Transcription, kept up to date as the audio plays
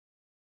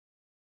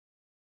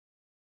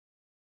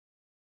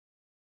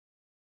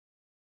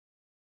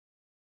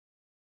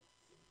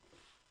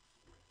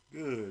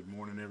Good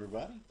morning,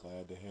 everybody.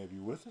 Glad to have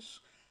you with us.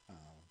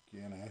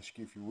 Again, I ask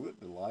you if you would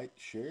to like,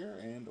 share,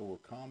 and or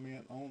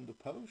comment on the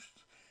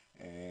post,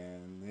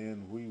 and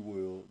then we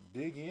will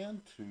dig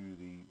into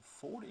the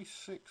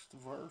 46th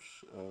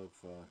verse of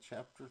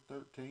chapter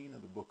 13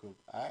 of the book of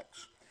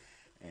Acts.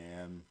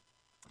 And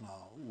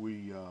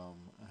we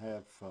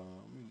have,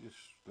 let me just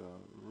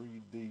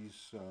read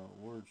these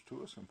words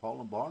to us. And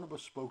Paul and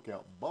Barnabas spoke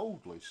out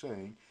boldly,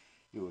 saying,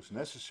 "It was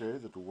necessary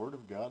that the word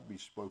of God be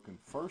spoken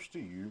first to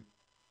you,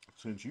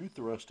 since you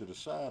thrust it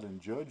aside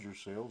and judge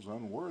yourselves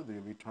unworthy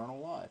of eternal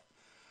life.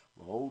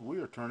 Behold, we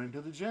are turning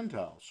to the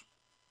Gentiles.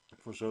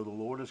 For so the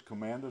Lord has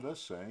commanded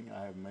us, saying,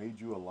 I have made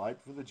you a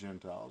light for the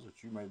Gentiles,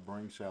 that you may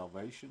bring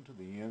salvation to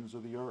the ends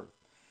of the earth."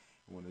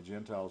 And when the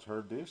Gentiles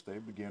heard this, they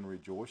began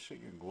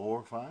rejoicing and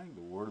glorifying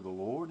the word of the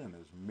Lord, and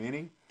as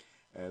many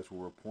as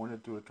were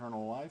appointed to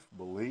eternal life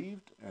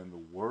believed, and the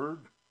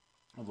word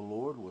of the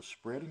Lord was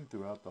spreading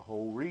throughout the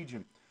whole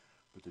region.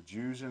 But the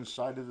Jews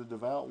incited the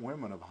devout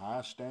women of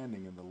high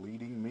standing and the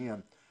leading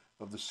men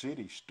of the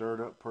city, stirred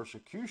up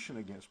persecution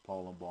against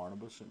Paul and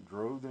Barnabas, and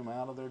drove them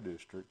out of their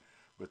district.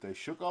 But they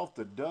shook off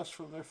the dust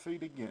from their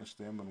feet against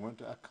them and went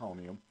to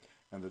Iconium,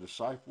 and the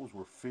disciples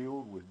were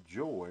filled with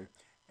joy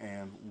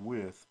and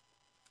with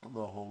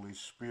the Holy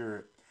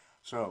Spirit.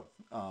 So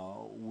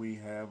we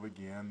have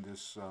again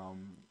this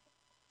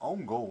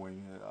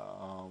ongoing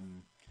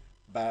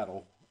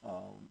battle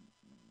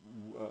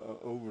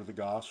over the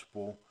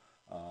gospel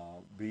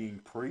being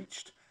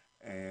preached,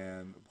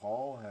 and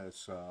Paul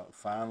has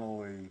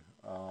finally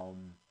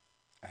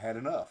had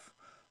enough.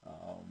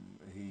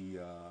 He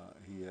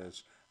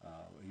has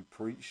he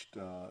preached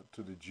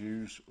to the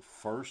Jews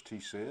first. He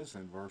says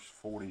in verse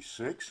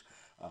 46,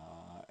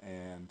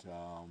 and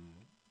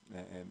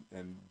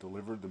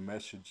delivered the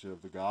message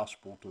of the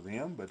gospel to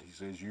them. But he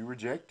says you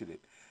rejected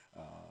it.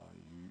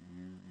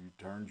 You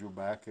turned your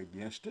back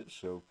against it.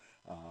 So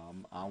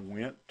I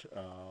went.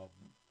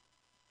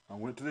 I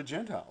went to the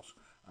Gentiles.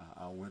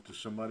 I went to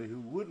somebody who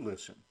would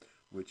listen,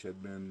 which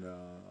had been,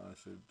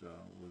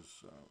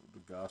 was the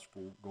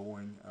gospel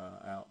going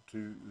out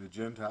to the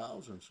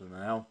Gentiles. And so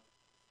now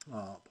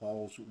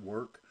Paul's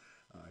work,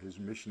 his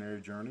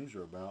missionary journeys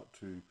are about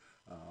to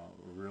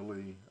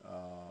really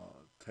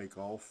take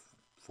off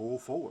full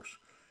force.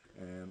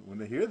 And when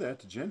they hear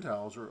that, the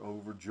Gentiles are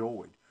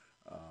overjoyed.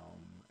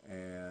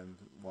 And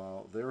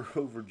while they're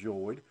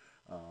overjoyed,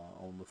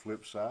 on the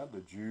flip side,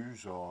 the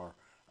Jews are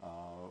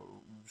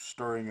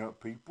stirring up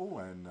people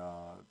and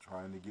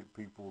trying to get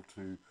people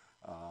to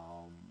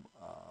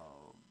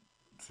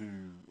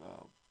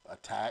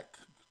attack,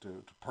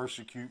 to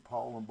persecute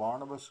Paul and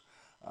Barnabas.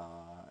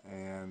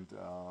 And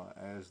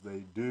as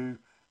they do,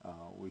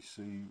 we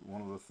see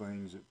one of the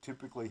things that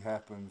typically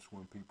happens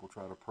when people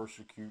try to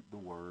persecute the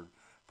word,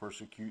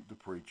 persecute the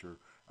preacher,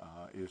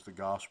 is the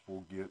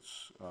gospel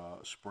gets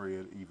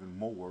spread even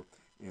more.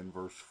 In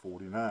verse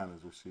 49,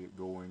 as we see it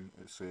going,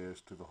 it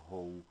says to the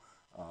whole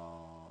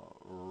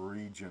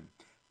region.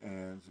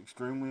 And it's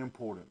extremely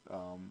important.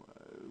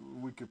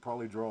 We could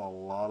probably draw a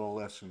lot of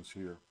lessons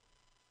here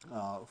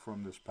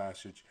from this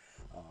passage,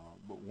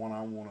 but one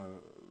I want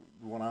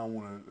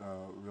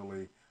to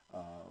really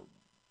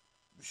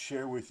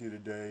share with you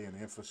today and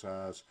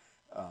emphasize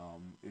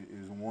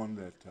is one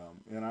that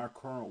in our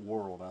current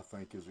world I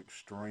think is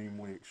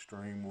extremely,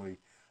 extremely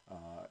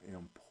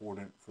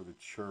important for the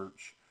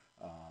church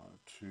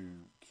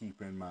to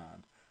keep in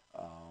mind.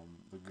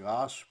 The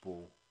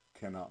gospel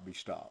cannot be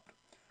stopped.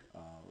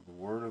 The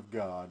word of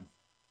God,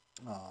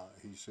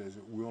 he says,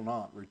 it will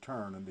not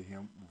return unto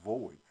him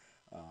void.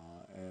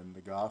 And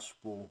the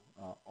gospel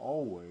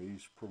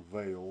always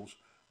prevails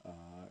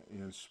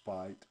in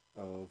spite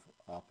of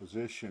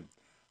opposition.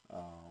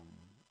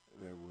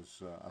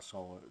 I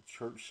saw a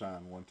church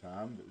sign one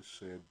time that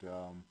said,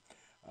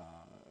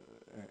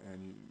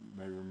 and you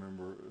may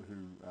remember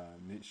who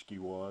Nietzsche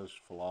was,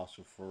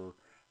 philosopher,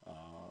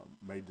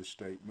 made the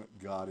statement,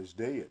 God is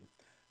dead.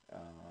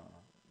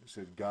 It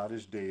said, God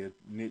is dead,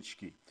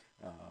 Nietzsche.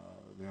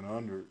 Then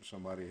under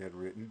somebody had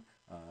written,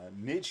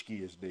 Nietzsche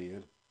is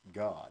dead,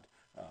 God.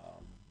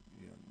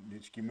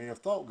 Nietzsche may have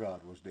thought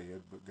God was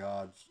dead, but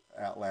God's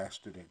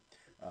outlasted him.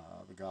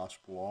 The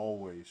gospel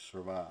always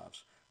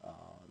survives.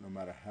 No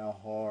matter how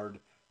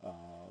hard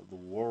the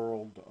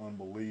world, the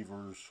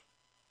unbelievers,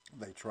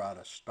 they try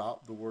to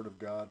stop the word of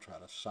God, try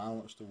to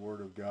silence the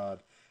word of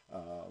God.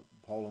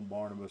 Paul and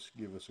Barnabas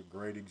give us a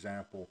great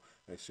example.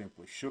 They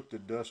simply shook the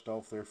dust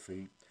off their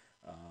feet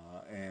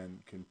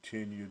and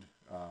continued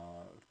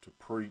to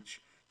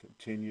preach,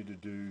 continued to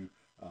do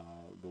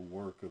the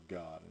work of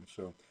God. And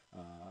so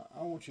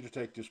I want you to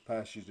take this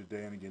passage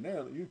today, and again,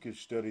 you could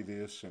study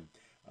this, and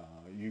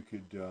you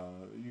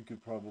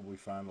could probably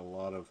find a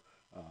lot of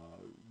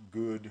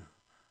good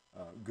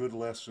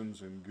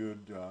lessons and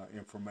good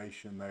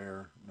information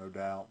there, no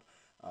doubt.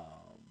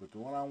 But the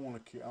one I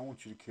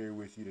want you to carry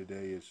with you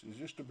today is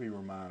just to be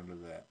reminded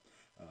of that.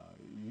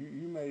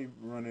 You may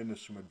run into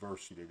some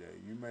adversity today.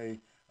 You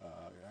may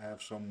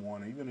have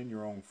someone, even in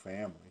your own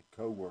family,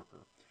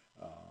 coworker,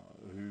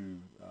 who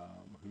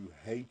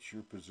hates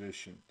your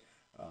position,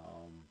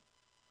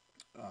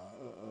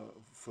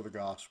 for the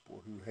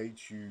gospel, who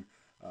hates you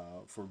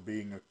for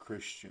being a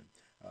Christian,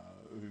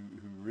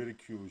 who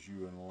ridicules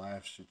you and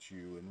laughs at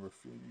you, and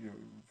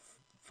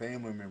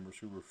family members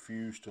who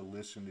refuse to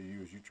listen to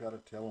you as you try to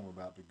tell them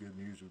about the good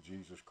news of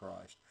Jesus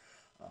Christ.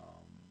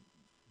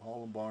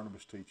 Paul and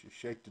Barnabas teach you,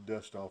 shake the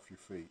dust off your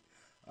feet.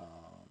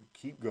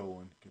 Keep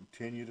going,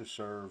 continue to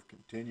serve,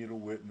 continue to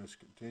witness,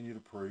 continue to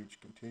preach,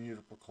 continue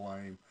to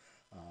proclaim,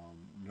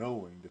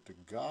 knowing that the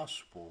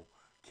gospel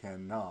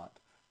cannot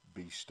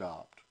be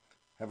stopped.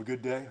 Have a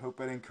good day. Hope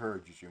that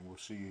encourages you, and we'll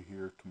see you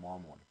here tomorrow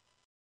morning.